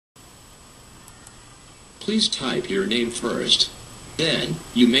Please type your name first. Then,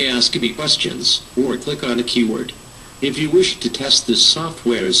 you may ask me questions, or click on a keyword. If you wish to test this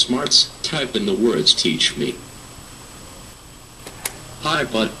software's smarts, type in the words "teach me." Hi,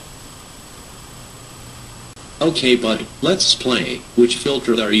 Bud. Okay, Bud, let's play. Which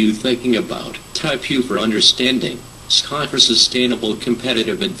filter are you thinking about? Type U for understanding, SK for sustainable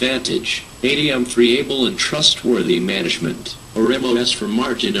competitive advantage, ADM for able and trustworthy management, or MOS for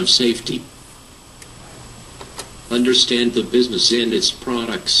margin of safety. Understand the business and its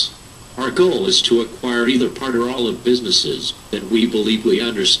products. Our goal is to acquire either part or all of businesses that we believe we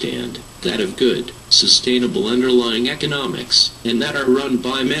understand, that have good, sustainable underlying economics, and that are run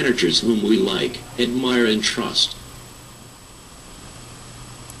by managers whom we like, admire, and trust.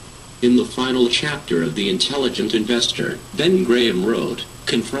 In the final chapter of The Intelligent Investor, Ben Graham wrote,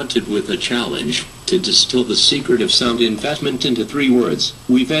 confronted with a challenge to distill the secret of sound investment into 3 words,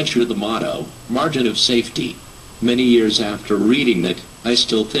 we venture the motto, margin of safety. Many years after reading it, I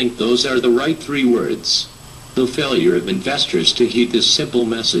still think those are the right 3 words. The failure of investors to heed this simple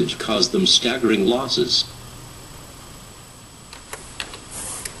message caused them staggering losses.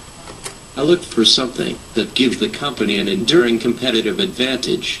 I looked for something that gives the company an enduring competitive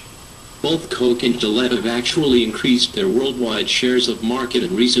advantage. Both Coke and Gillette have actually increased their worldwide shares of market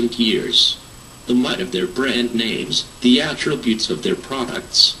in recent years. The might of their brand names, the attributes of their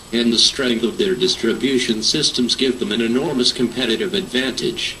products, and the strength of their distribution systems give them an enormous competitive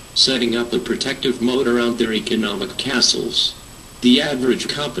advantage, setting up a protective moat around their economic castles. The average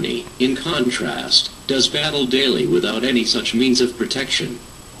company, in contrast, does battle daily without any such means of protection.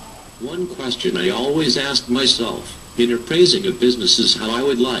 One question I always asked myself, in appraising a business, is how I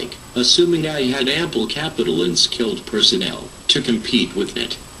would like, assuming I had ample capital and skilled personnel, to compete with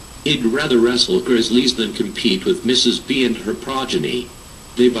it. I'd rather wrestle grizzlies than compete with Mrs. B and her progeny.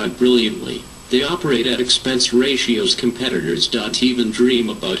 They buy brilliantly. They operate at expense ratios competitors don't even dream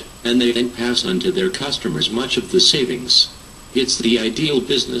about, and they then pass on to their customers much of the savings. It's the ideal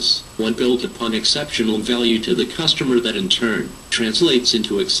business, one built upon exceptional value to the customer that in turn translates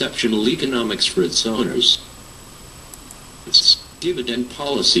into exceptional economics for its owners. Its dividend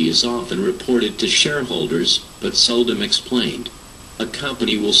policy is often reported to shareholders, but seldom explained. A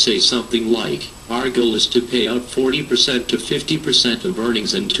company will say something like, our goal is to pay out 40% to 50% of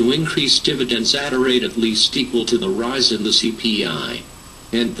earnings and to increase dividends at a rate at least equal to the rise in the CPI.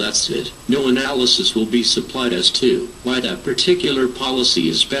 And that's it. No analysis will be supplied as to why that particular policy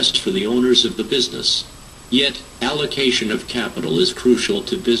is best for the owners of the business. Yet, allocation of capital is crucial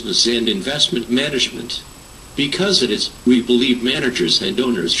to business and investment management. Because it is, we believe managers and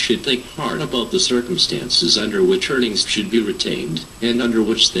owners should think hard about the circumstances under which earnings should be retained, and under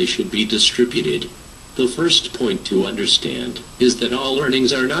which they should be distributed. The first point to understand is that all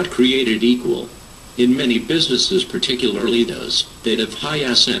earnings are not created equal. In many businesses, particularly those that have high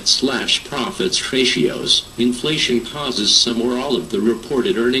asset/profits ratios, inflation causes some or all of the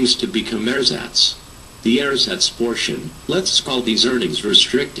reported earnings to become ersatz. The ersatz portion, let's call these earnings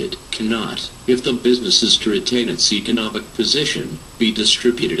restricted, cannot, if the business is to retain its economic position, be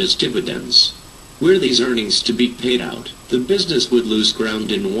distributed as dividends. Were these earnings to be paid out, the business would lose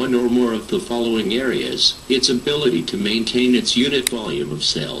ground in one or more of the following areas: its ability to maintain its unit volume of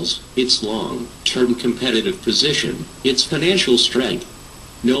sales, its long-term competitive position, its financial strength.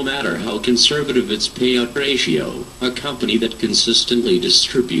 No matter how conservative its payout ratio, a company that consistently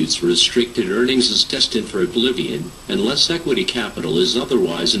distributes restricted earnings is destined for oblivion, unless equity capital is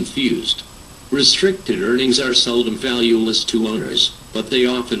otherwise infused. Restricted earnings are seldom valueless to owners, but they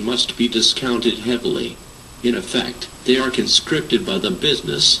often must be discounted heavily. In effect, they are conscripted by the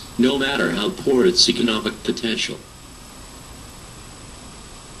business, no matter how poor its economic potential.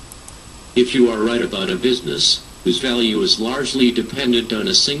 If you are right about a business whose value is largely dependent on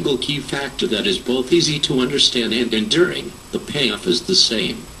a single key factor that is both easy to understand and enduring, the payoff is the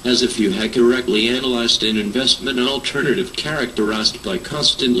same as if you had correctly analyzed an investment alternative characterized by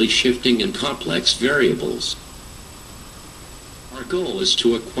constantly shifting and complex variables. Our goal is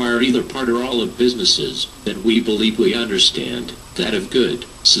to acquire either part or all of businesses that we believe we understand, that have good,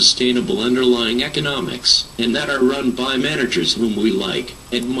 sustainable underlying economics, and that are run by managers whom we like,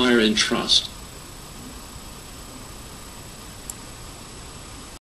 admire, and trust.